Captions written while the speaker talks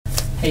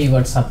Hey,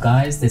 what's up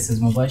guys, this is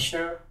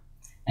Mubashir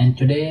and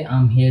today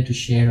I'm here to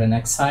share an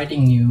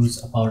exciting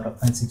news about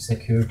Offensive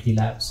Security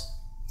Labs.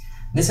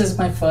 This is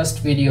my first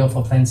video of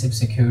Offensive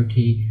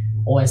Security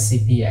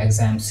Oscp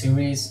exam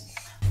series.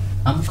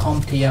 I'm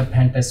CompTIA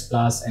Pentest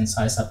Plus and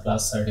CISA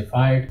Plus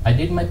certified. I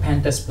did my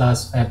Pentest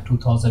Plus Feb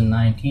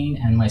 2019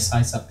 and my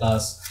CISA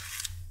Plus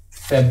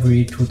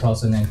February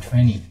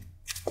 2020.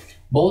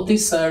 Both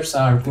these certs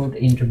are good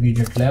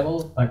intermediate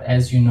level, but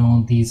as you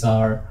know, these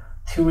are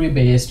theory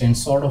based and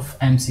sort of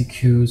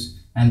MCQs,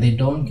 and they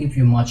don't give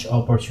you much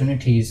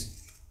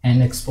opportunities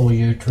and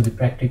exposure to the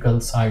practical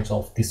sides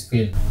of this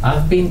field.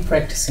 I've been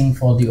practicing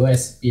for the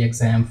OSCP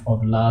exam for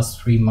the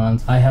last 3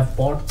 months. I have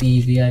bought the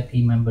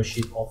VIP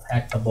membership of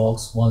Hack the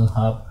Box,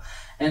 VulnHub,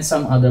 and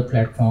some other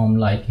platform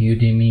like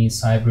Udemy,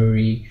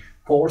 Cybrary,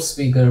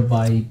 CourseFigure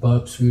by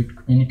Burp Suite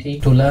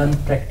community to learn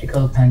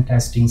practical pen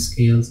testing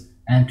skills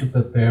and to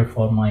prepare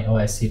for my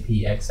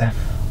OSCP exam.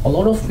 A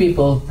lot of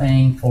people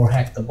paying for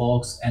Hack the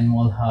Box and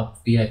VulnHub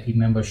VIP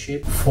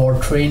membership for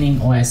training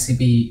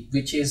OSCP,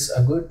 which is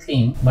a good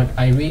thing, but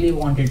I really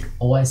wanted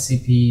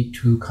OSCP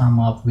to come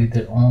up with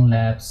their own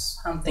labs,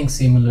 something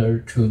similar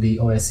to the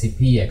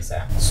OSCP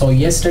exam. So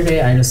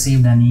yesterday I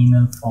received an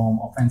email from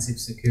Offensive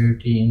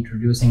Security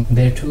introducing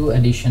their 2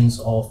 editions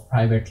of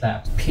private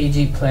labs,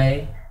 PG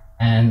Play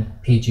and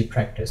PG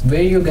Practice,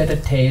 where you get a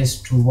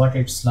taste to what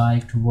it's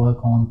like to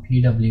work on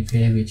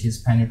PWA, which is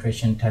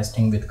penetration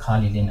testing with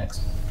Kali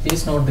Linux.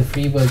 Please note the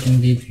free version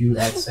gives you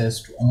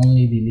access to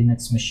only the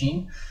Linux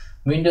machine.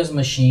 Windows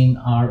machine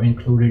are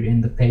included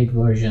in the paid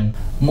version.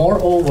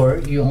 Moreover,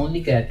 you only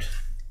get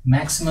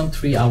maximum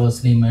 3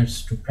 hours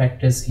limits to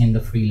practice in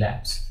the free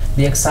labs.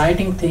 The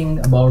exciting thing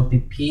about the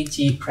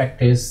PG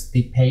Practice,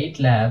 the paid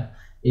lab,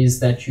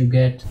 is that you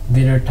get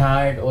the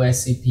retired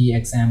OSCP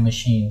exam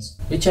machines,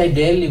 which I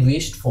dearly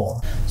wished for.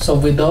 So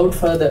without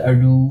further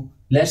ado,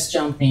 let's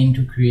jump in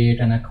to create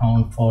an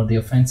account for the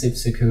Offensive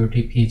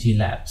Security PG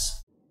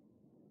Labs.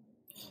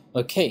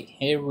 Okay,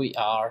 here we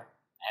are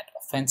at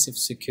Offensive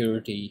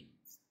Security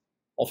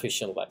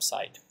official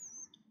website.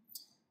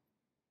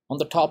 On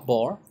the top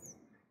bar,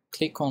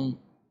 click on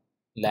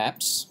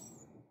Labs,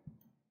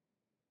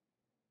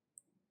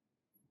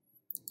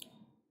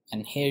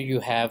 and here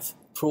you have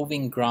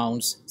Proving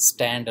Grounds,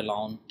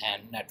 Standalone,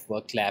 and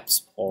Network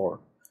Labs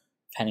for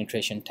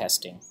penetration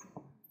testing.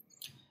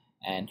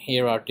 And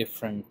here are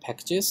different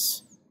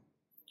packages.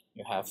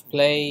 You have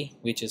Play,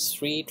 which is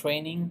free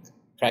training,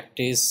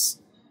 Practice,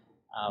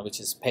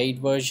 which is paid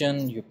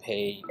version. You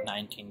pay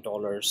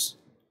 $19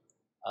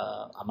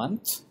 a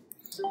month,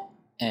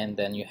 and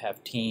then you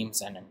have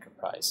Teams and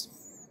Enterprise.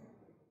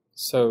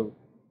 So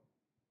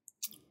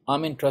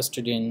I'm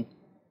interested in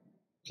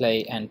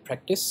Play and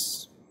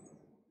Practice.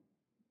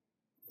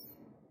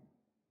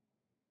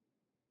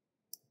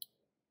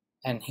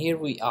 And here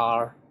we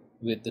are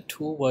with the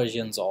 2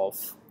 versions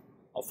of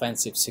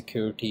Offensive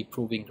Security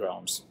Proving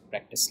Grounds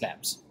Practice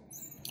Labs.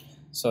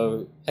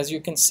 So as you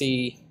can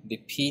see,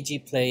 the PG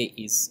Play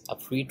is a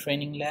free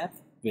training lab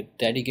with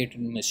dedicated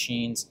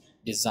machines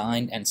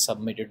designed and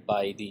submitted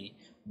by the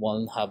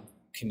VulnHub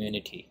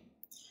community.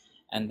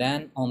 And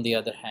then on the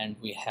other hand,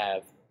 we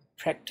have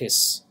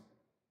Practice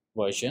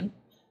version,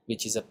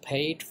 which is a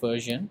paid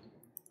version.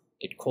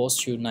 It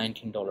costs you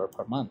 $19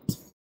 per month.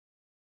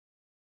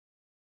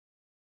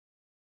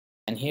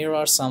 And here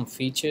are some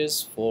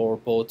features for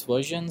both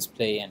versions,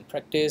 Play and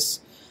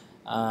Practice,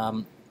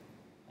 and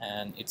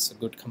it's a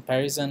good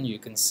comparison. You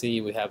can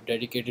see we have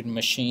dedicated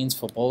machines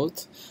for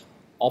both.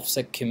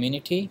 OffSec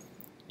community,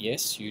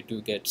 yes, you do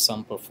get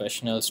some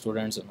professional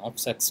students and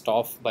OffSec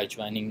staff by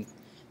joining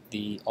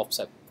the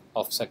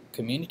OffSec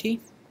community.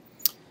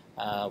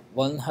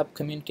 VulnHub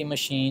community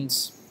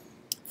machines,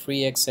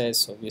 free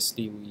access,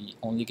 obviously we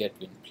only get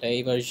in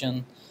Play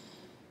version.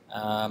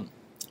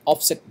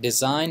 OffSec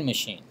design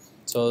machine,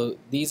 so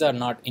these are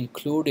not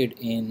included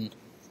in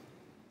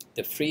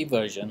the free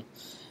version,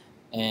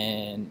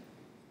 and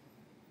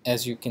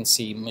as you can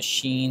see,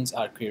 machines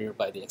are created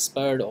by the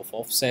expert of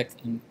OffSec,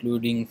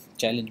 including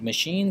challenge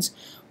machines.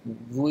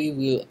 We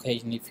will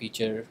occasionally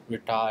feature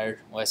retired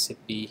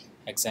OSCP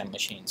exam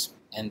machines.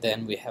 And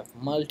then we have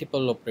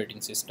multiple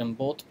operating system.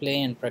 Both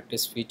Play and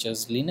Practice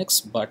features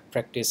Linux, but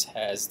Practice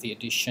has the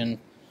addition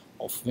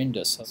of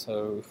Windows,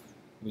 so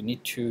we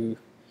need to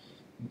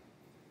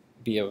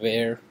be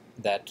aware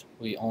that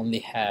we only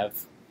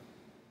have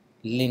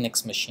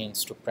Linux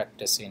machines to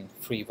practice in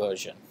free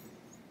version.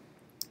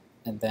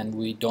 And then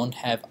we don't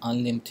have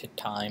unlimited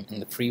time in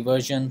the free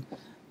version.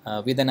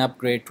 With an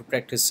upgrade to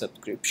Practice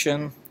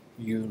subscription,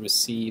 you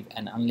receive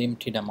an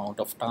unlimited amount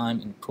of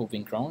time in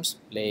Proving Grounds.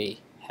 Play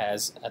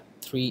has a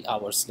 3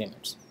 hours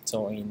limit.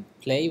 So in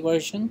Play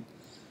version,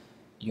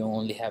 you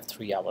only have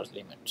 3 hours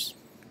limits,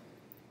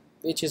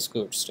 which is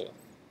good still.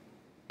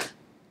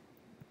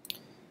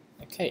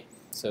 Okay,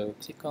 so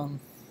click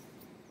on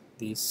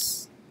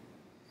this,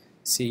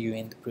 see you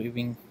in the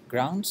Proving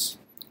Grounds.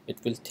 It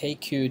will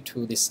take you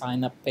to the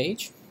sign up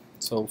page.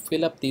 So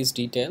fill up these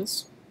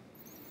details,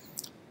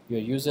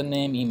 your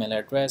username, email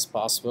address,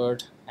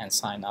 password, and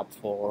sign up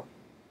for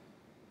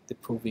the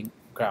proving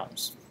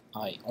grounds.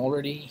 I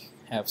already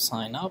have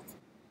signed up.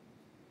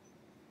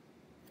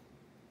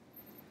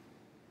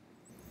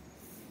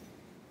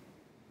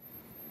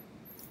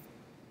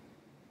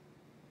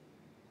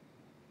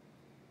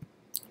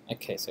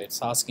 Okay, so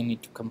it's asking me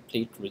to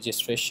complete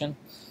registration,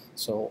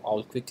 so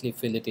I'll quickly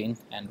fill it in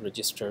and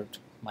register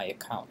my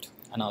account,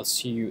 and I'll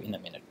see you in a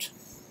minute.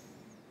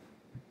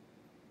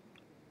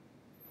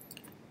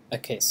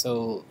 Okay,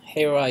 so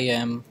here I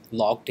am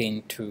logged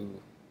into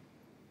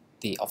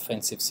the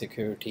Offensive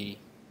Security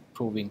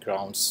Proving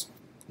Grounds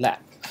lab.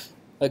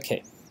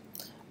 Okay,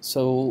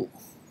 so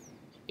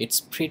it's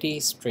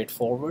pretty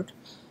straightforward.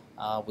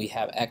 We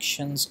have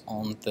actions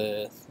on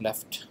the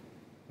left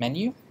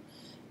menu,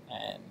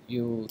 and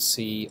you'll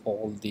see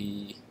all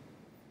the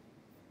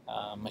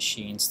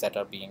machines that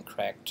are being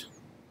cracked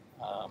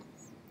at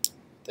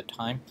the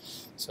time.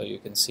 So you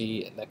can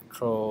see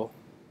Electro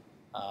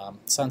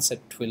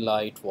Sunset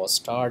Twilight was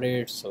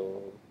started,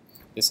 so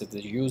this is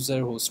the user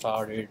who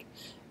started,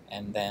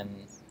 and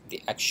then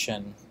the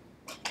action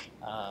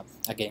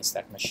against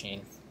that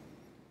machine.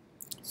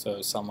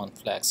 So someone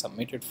flag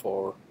submitted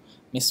for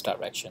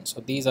misdirection.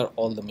 So these are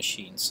all the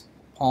machines: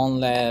 Pawn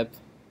Lab,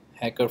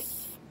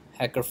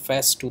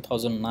 HackerFest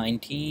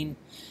 2019,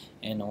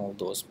 and all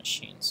those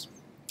machines.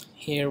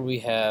 Here we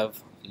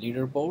have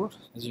leaderboard.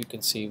 As you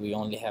can see, we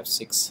only have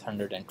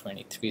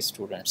 623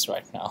 students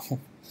right now.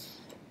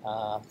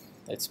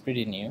 It's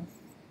pretty new.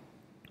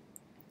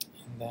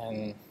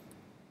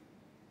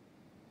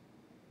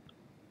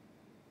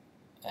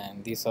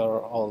 And these are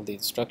all the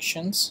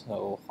instructions,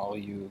 so how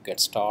you get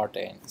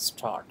started and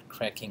start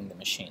cracking the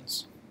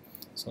machines.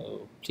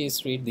 So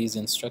please read these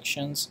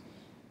instructions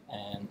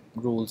and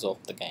rules of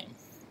the game.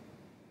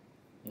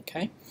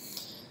 Okay,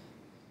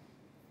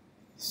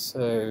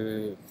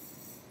 so,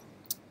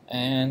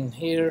 and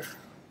here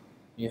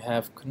you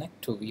have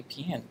connect to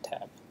VPN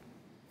tab,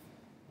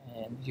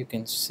 and you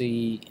can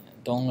see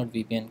download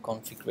VPN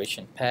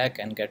configuration pack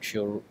and get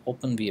your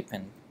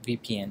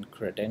OpenVPN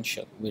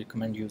credential. We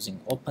recommend using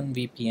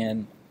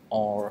OpenVPN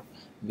or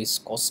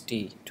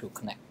Viscosity to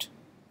connect.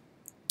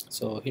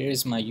 So here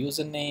is my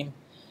username,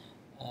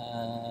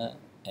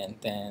 and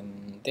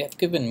then they have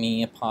given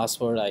me a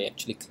password. I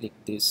actually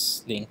clicked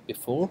this link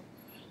before,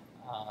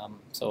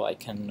 so I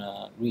can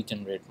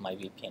regenerate my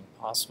VPN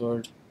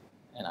password.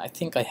 And I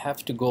think I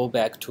have to go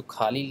back to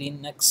Kali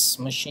Linux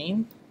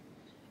machine,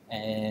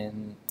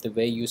 and the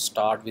way you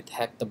start with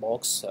Hack the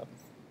Box,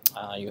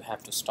 you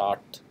have to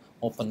start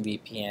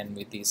OpenVPN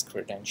with this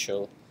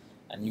credential,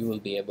 and you will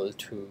be able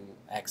to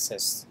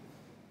access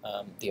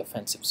the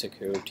Offensive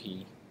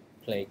Security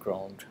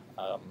Playground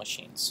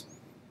machines.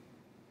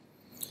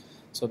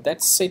 So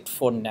that's it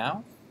for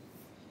now,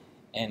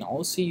 and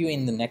I'll see you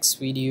in the next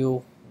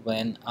video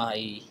when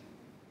I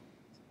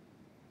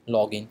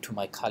log into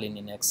my Kali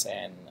Linux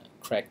and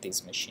crack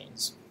these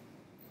machines.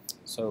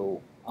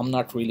 So I'm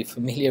not really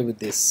familiar with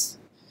this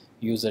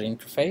user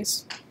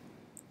interface,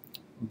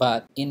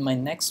 but in my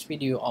next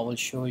video I will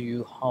show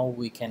you how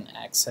we can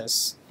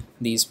access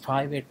these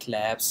private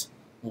labs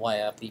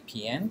via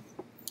VPN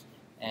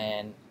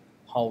and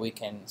how we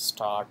can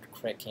start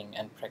cracking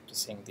and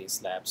practicing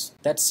these labs.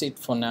 That's it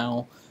for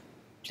now.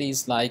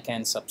 Please like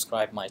and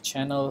subscribe my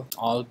channel.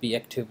 I'll be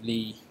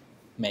actively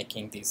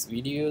making these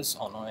videos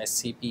on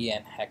Oscp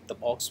and Hack the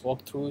Box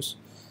walkthroughs,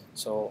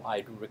 so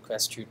I do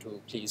request you to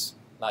please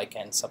like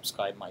and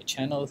subscribe my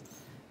channel,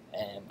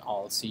 and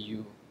I'll see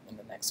you in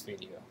the next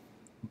video.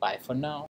 Bye for now.